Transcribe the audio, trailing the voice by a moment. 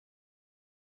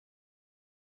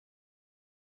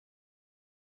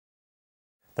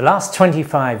The last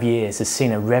 25 years has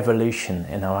seen a revolution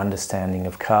in our understanding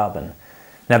of carbon.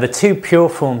 Now, the two pure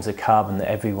forms of carbon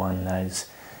that everyone knows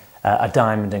are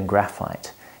diamond and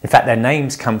graphite. In fact, their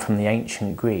names come from the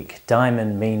ancient Greek.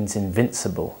 Diamond means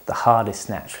invincible, the hardest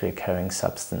naturally occurring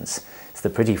substance. It's the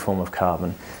pretty form of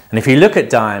carbon. And if you look at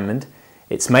diamond,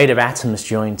 it's made of atoms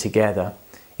joined together.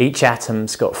 Each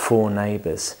atom's got four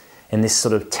neighbours in this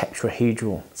sort of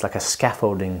tetrahedral. It's like a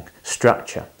scaffolding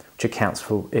structure, which accounts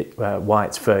for why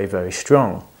it's very, very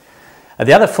strong.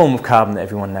 The other form of carbon that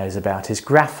everyone knows about is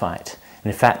graphite.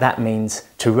 And in fact, that means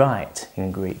to write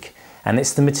in Greek. And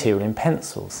it's the material in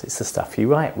pencils. It's the stuff you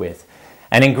write with.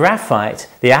 And in graphite,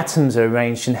 the atoms are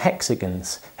arranged in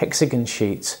hexagons, hexagon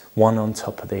sheets, one on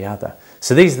top of the other.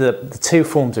 So these are the two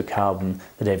forms of carbon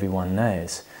that everyone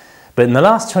knows. But in the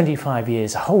last 25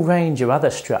 years, a whole range of other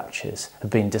structures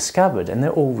have been discovered, and they're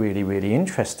all really, really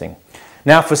interesting.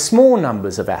 Now, for small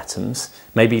numbers of atoms,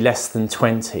 maybe less than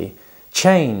 20,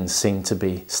 chains seem to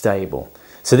be stable.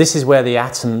 So this is where the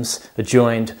atoms are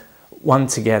joined one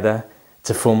together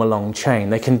to form a long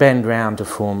chain. They can bend round to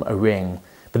form a ring,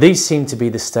 but these seem to be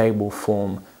the stable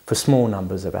form for small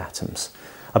numbers of atoms.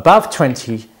 Above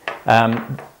 20,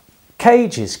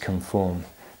 cages can form.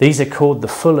 These are called the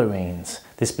fullerenes.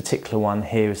 This particular one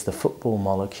here is the football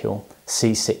molecule,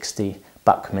 C60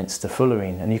 Buckminster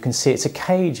fullerene, and you can see it's a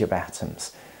cage of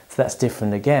atoms. So that's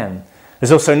different again.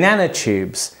 There's also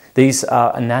nanotubes. These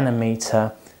are a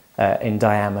nanometer in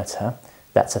diameter.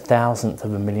 That's 1,000th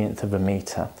of a millionth of a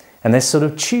meter. And they're sort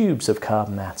of tubes of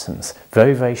carbon atoms,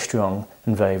 very, very strong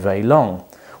and very, very long.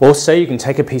 Also, you can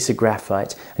take a piece of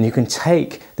graphite and you can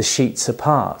take the sheets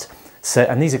apart.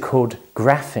 And these are called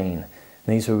graphene.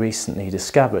 And these were recently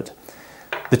discovered.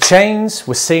 The chains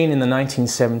were seen in the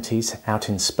 1970s out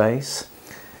in space.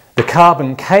 The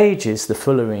carbon cages, the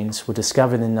fullerenes, were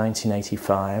discovered in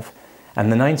 1985.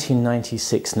 And the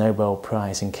 1996 Nobel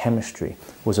Prize in Chemistry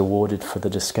was awarded for the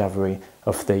discovery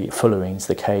of the fullerenes,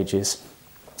 the cages.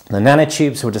 The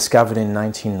nanotubes were discovered in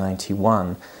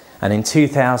 1991, and in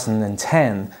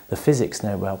 2010 the Physics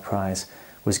Nobel Prize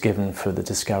was given for the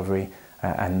discovery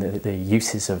and the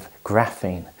uses of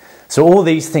graphene. So all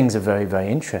these things are very, very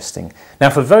interesting. Now,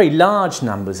 for very large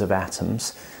numbers of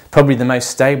atoms, probably the most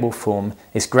stable form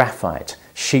is graphite,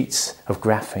 sheets of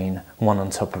graphene, one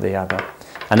on top of the other.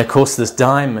 And of course there's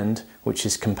diamond, which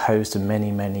is composed of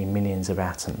many, many millions of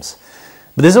atoms.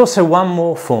 But there's also one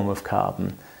more form of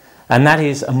carbon, and that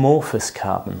is amorphous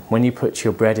carbon. When you put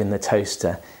your bread in the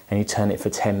toaster and you turn it for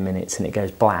 10 minutes and it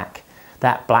goes black,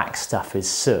 that black stuff is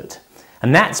soot.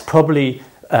 And that's probably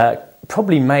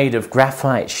made of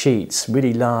graphite sheets,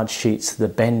 really large sheets that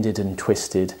are bended and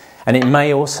twisted. And it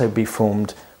may also be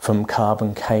formed from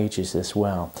carbon cages as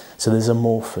well. So there's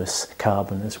amorphous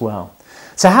carbon as well.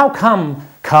 So how come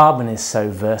carbon is so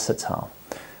versatile?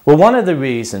 Well, one of the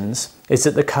reasons is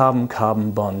that the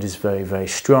carbon-carbon bond is very, very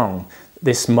strong.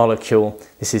 This molecule,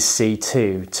 this is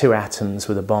C2, two atoms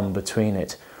with a bond between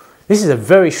it. This is a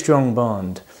very strong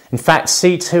bond. In fact,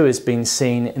 C2 has been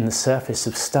seen in the surface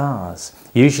of stars.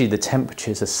 Usually the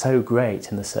temperatures are so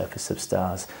great in the surface of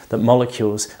stars that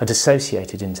molecules are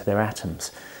dissociated into their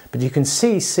atoms. But you can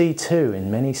see C2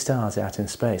 in many stars out in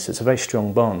space. It's a very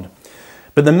strong bond.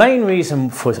 But the main reason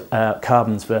for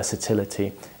carbon's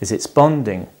versatility is its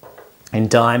bonding. In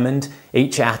diamond,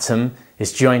 each atom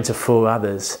is joined to four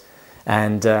others.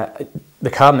 And the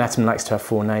carbon atom likes to have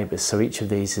four neighbours, so each of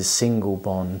these is single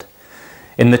bond.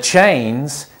 In the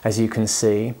chains, as you can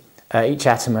see, each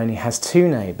atom only has two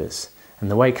neighbours. And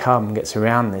the way carbon gets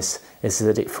around this is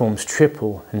that it forms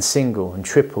triple and single and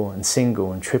triple and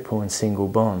single and triple and single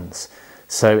bonds.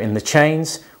 So in the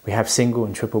chains, we have single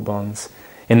and triple bonds.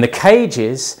 In the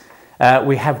cages,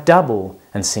 we have double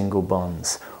and single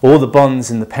bonds. All the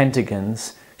bonds in the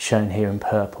pentagons, shown here in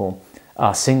purple,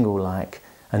 are single-like.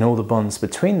 And all the bonds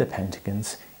between the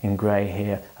pentagons, in grey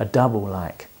here, are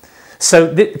double-like.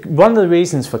 So one of the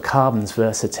reasons for carbon's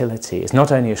versatility is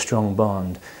not only a strong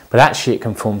bond, but actually it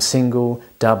can form single,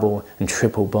 double and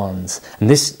triple bonds. And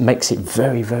this makes it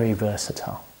very, very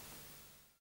versatile.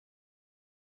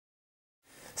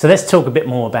 So let's talk a bit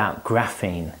more about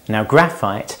graphene. Now,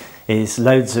 graphite is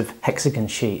loads of hexagon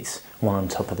sheets, one on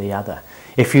top of the other.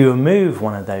 If you remove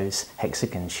one of those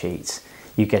hexagon sheets,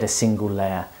 you get a single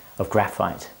layer of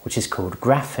graphite, which is called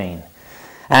graphene.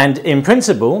 And in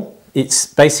principle,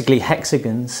 it's basically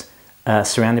hexagons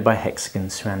surrounded by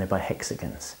hexagons surrounded by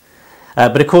hexagons.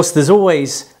 But of course, there's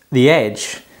always the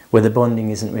edge where the bonding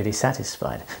isn't really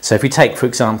satisfied. So if you take, for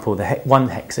example, the one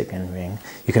hexagon ring,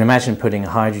 you can imagine putting a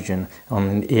hydrogen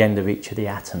on the end of each of the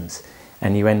atoms,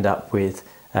 and you end up with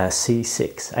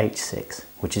C6H6,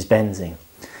 which is benzene.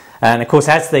 And of course,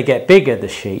 as they get bigger, the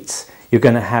sheets, you're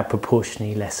going to have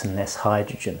proportionally less and less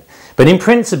hydrogen. But in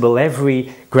principle,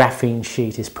 every graphene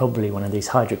sheet is probably one of these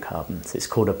hydrocarbons. It's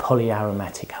called a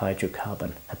polyaromatic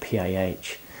hydrocarbon, a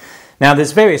PAH. Now,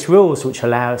 there's various rules which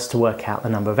allow us to work out the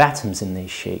number of atoms in these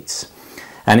sheets.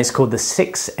 And it's called the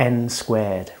 6n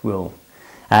squared rule,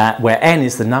 where n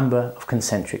is the number of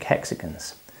concentric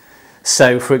hexagons.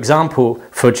 So, for example,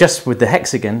 just with the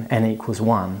hexagon, n equals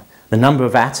 1, the number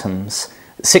of atoms,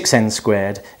 6n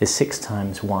squared, is 6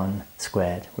 times 1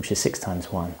 squared, which is 6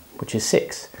 times 1, which is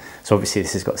 6. So obviously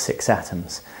this has got 6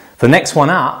 atoms. For the next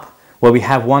one up, well, we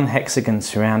have one hexagon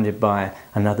surrounded by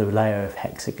another layer of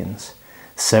hexagons.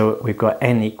 So we've got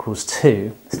n equals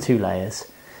 2, it's 2 layers.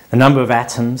 The number of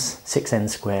atoms, 6n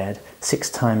squared, 6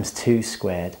 times 2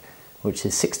 squared, which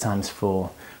is 6 times 4,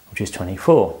 which is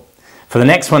 24. For the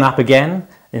next one up again,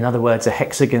 in other words, a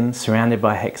hexagon surrounded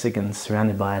by hexagons,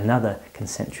 surrounded by another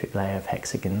concentric layer of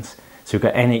hexagons. So we've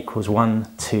got n equals 1,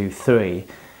 2, 3,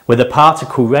 where the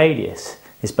particle radius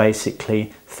is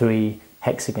basically 3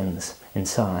 hexagons in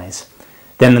size.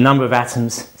 Then the number of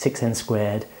atoms, 6n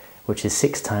squared, which is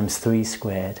 6 times 3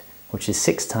 squared, which is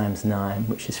 6 times 9,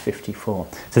 which is 54.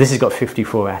 So this has got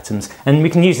 54 atoms, and we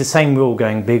can use the same rule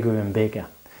going bigger and bigger.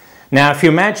 Now, if you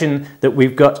imagine that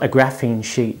we've got a graphene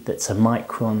sheet that's a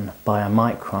micron by a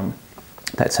micron,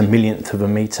 that's a millionth of a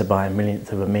metre by a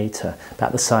millionth of a metre,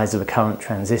 about the size of a current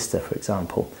transistor, for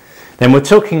example, then we're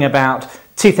talking about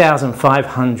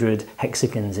 2,500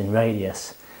 hexagons in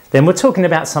radius. Then we're talking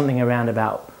about something around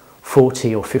about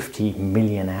 40 or 50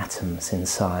 million atoms in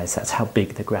size. That's how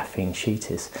big the graphene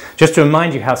sheet is. Just to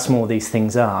remind you how small these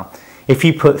things are, if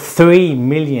you put 3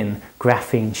 million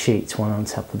graphene sheets one on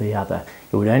top of the other,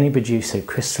 it would only produce a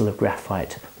crystal of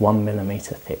graphite 1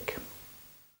 millimetre thick.